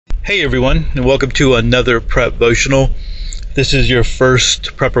Hey everyone, and welcome to another Prepvotional. This is your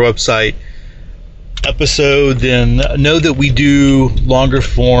first Prepper website episode. Then know that we do longer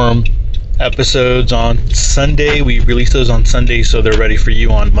form episodes on Sunday. We release those on Sunday so they're ready for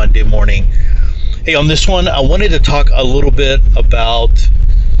you on Monday morning. Hey, on this one, I wanted to talk a little bit about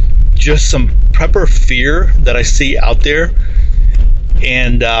just some prepper fear that I see out there.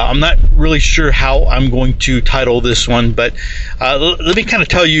 And I'm not really sure how I'm going to title this one, but let me kind of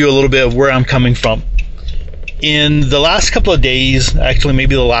tell you a little bit of where I'm coming from. In the last couple of days, actually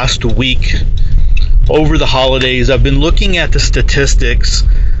maybe the last week, over the holidays, I've been looking at the statistics,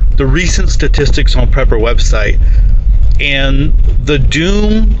 the recent statistics on Prepper website, and the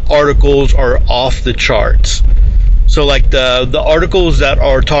doom articles are off the charts. So like the articles that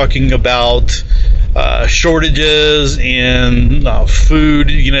are talking about shortages and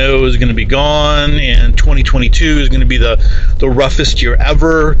food, is going to be gone, and 2022 is going to be the roughest year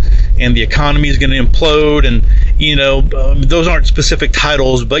ever, and the economy is going to implode, and those aren't specific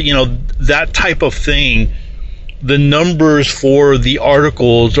titles, but that type of thing. The numbers for the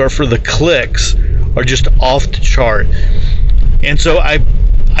articles or for the clicks are just off the chart, and so I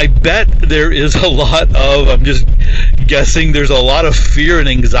bet there is a lot of, I'm just guessing, there's a lot of fear and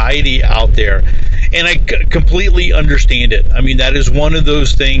anxiety out there. And I completely understand it. I mean, that is one of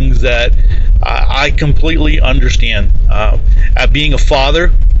those things that I completely understand. At being a father,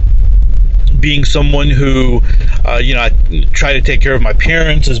 being someone who, I try to take care of my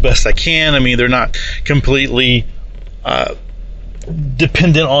parents as best I can. I mean, they're not completely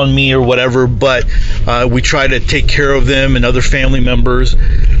dependent on me or whatever, but we try to take care of them and other family members.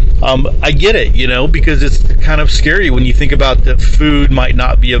 I get it, because it's kind of scary when you think about that food might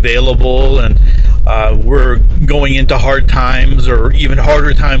not be available, and we're going into hard times, or even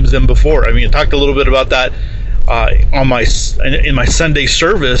harder times than before. I mean, I talked a little bit about that in my Sunday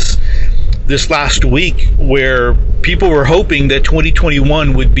service this last week, where people were hoping that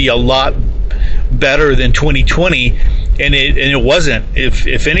 2021 would be a lot better than 2020, and it wasn't.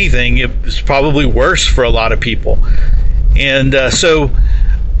 If anything, it was probably worse for a lot of people. And so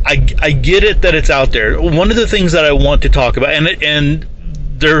I get it that it's out there. One of the things that I want to talk about, and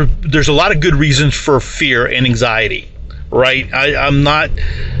there's a lot of good reasons for fear and anxiety, right? I'm not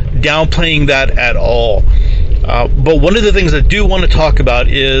downplaying that at all. But one of the things I do want to talk about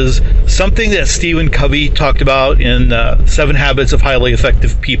is something that Stephen Covey talked about in 7 Habits of Highly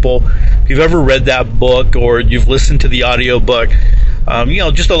Effective People. If you've ever read that book or you've listened to the audio book,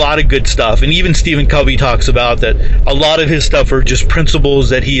 just a lot of good stuff. And even Stephen Covey talks about that a lot of his stuff are just principles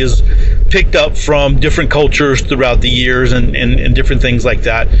that he has picked up from different cultures throughout the years and different things like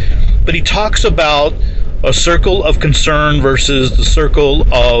that. But he talks about a circle of concern versus the circle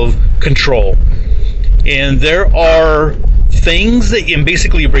of control. And there are things that, and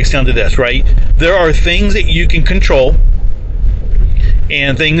basically it breaks down to this, right? There are things that you can control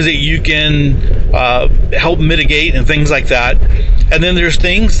and things that you can help mitigate and things like that. And then there's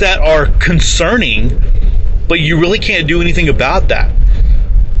things that are concerning, but you really can't do anything about that.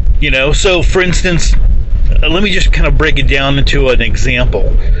 So for instance, let me just kind of break it down into an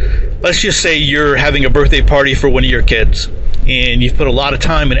example. Let's just say you're having a birthday party for one of your kids, and you've put a lot of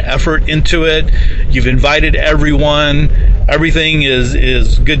time and effort into it. You've invited everyone. Everything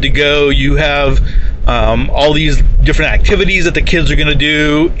is good to go. You have all these different activities that the kids are going to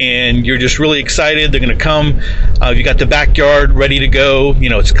do, and you're just really excited. They're going to come. You got the backyard ready to go.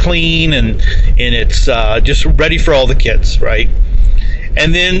 It's clean and it's just ready for all the kids, right?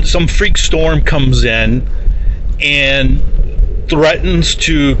 And then some freak storm comes in and threatens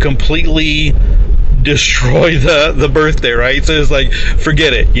to completely destroy the birthday, right? So it's like,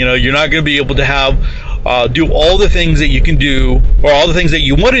 forget it. You're not going to be able to have do all the things that you can do, or all the things that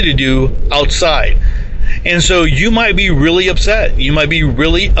you wanted to do outside. And so you might be really upset. You might be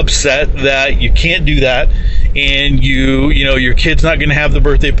really upset that you can't do that, and your kid's not going to have the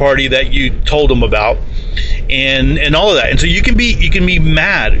birthday party that you told them about, and all of that. And so you can be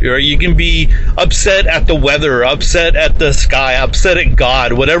mad, or you can be upset at the weather, upset at the sky, upset at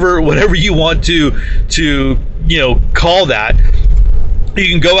God, whatever you want to call that. You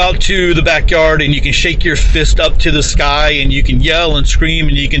can go out to the backyard and you can shake your fist up to the sky, and you can yell and scream,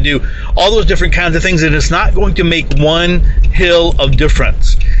 and you can do all those different kinds of things, and it's not going to make one hill of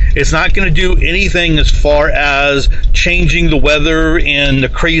difference. It's not going to do anything as far as changing the weather and the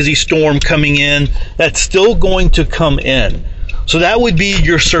crazy storm coming in. That's still going to come in. So that would be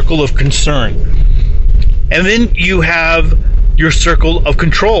your circle of concern. And then you have your circle of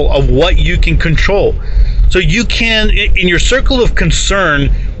control, of what you can control. So you can, in your circle of concern,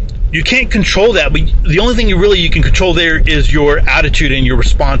 You can't control that, but the only thing you can control there is your attitude and your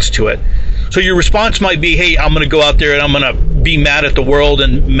response to it. So your response might be, hey, I'm going to go out there and I'm going to be mad at the world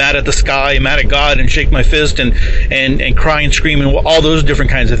and mad at the sky and mad at God and shake my fist and cry and scream and all those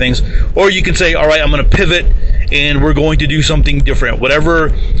different kinds of things. Or you can say, all right, I'm going to pivot and we're going to do something different.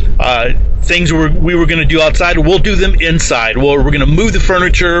 Whatever things we were going to do outside, we'll do them inside. We're going to move the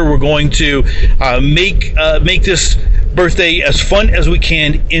furniture. We're going to make this birthday as fun as we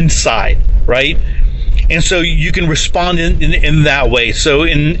can inside, right? And so you can respond in that way. So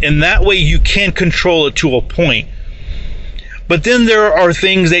in that way, you can control it to a point. But then there are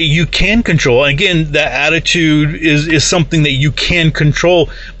things that you can control. And again, that attitude is something that you can control.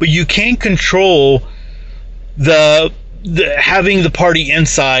 But you can control the having the party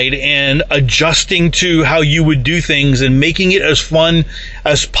inside and adjusting to how you would do things and making it as fun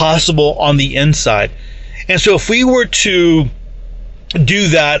as possible on the inside. And so if we were to do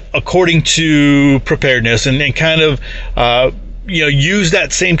that according to preparedness and kind of use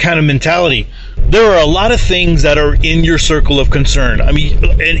that same kind of mentality, there are a lot of things that are in your circle of concern. I mean,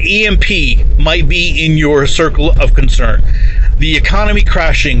 an EMP might be in your circle of concern. The economy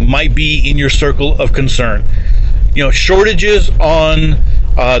crashing might be in your circle of concern. Shortages on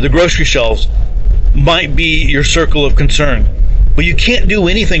the grocery shelves might be your circle of concern. But you can't do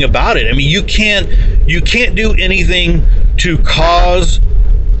anything about it. I mean, you can't do anything to cause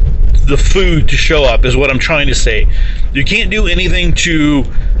the food to show up, is what I'm trying to say. You can't do anything to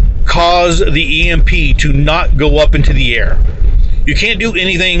cause the EMP to not go up into the air. You can't do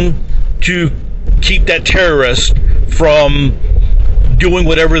anything to keep that terrorist from doing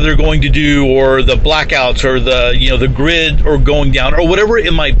whatever they're going to do, or the blackouts, or the grid or going down, or whatever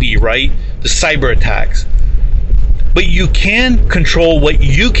it might be, right? The cyber attacks. But you can control what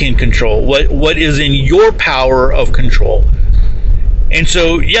you can control, what is in your power of control. And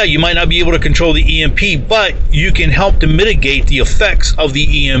so, yeah, you might not be able to control the EMP, but you can help to mitigate the effects of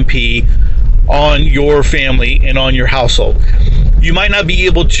the EMP on your family and on your household. You might not be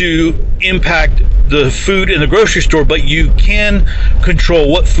able to impact the food in the grocery store, but you can control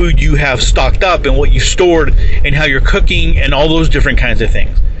what food you have stocked up and what you stored and how you're cooking and all those different kinds of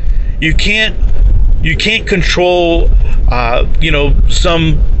things. You can't control,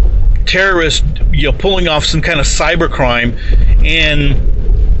 some terrorist, pulling off some kind of cyber crime and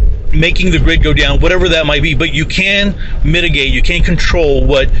making the grid go down, whatever that might be. But you can mitigate, you can control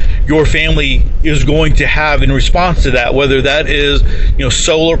what your family is going to have in response to that, whether that is,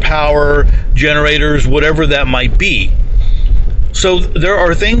 solar power, generators, whatever that might be. So there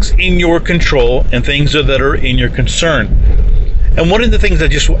are things in your control and things that are in your concern. And one of the things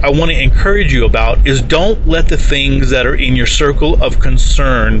I want to encourage you about is don't let the things that are in your circle of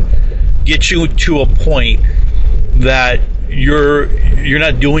concern get you to a point that you're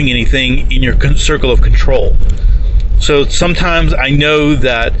not doing anything in your circle of control. So sometimes I know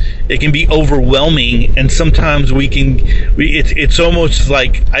that it can be overwhelming, and sometimes it's almost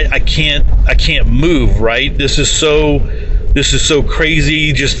like I can't move, right? This is so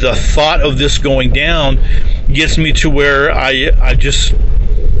crazy. Just the thought of this going down gets me to where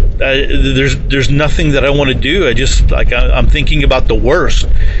there's nothing that I want to do. I'm thinking about the worst,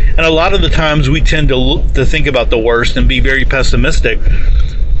 and a lot of the times we tend to think about the worst and be very pessimistic.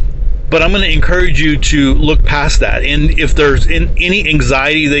 But I'm going to encourage you to look past that. And if there's any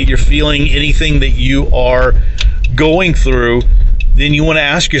anxiety that you're feeling, anything that you are going through, then you want to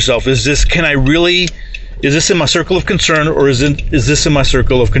ask yourself: is this in my circle of concern, or is this in my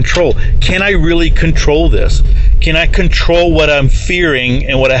circle of control? Can I really control this? Can I control what I'm fearing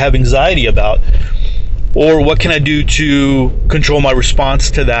and what I have anxiety about? Or what can I do to control my response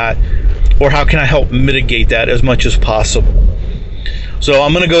to that? Or how can I help mitigate that as much as possible? So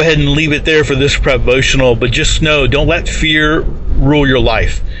I'm going to go ahead and leave it there for this Prepvotional, but just know, don't let fear rule your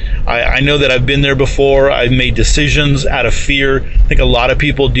life. I know that I've been there before. I've made decisions out of fear. I think a lot of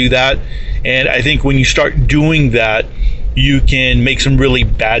people do that. And I think when you start doing that, you can make some really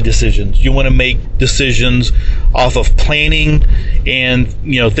bad decisions. You want to make decisions off of planning and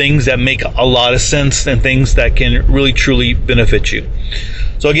things that make a lot of sense and things that can really truly benefit you.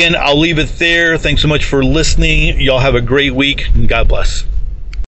 So again, I'll leave it there. Thanks so much for listening. Y'all have a great week, and God bless.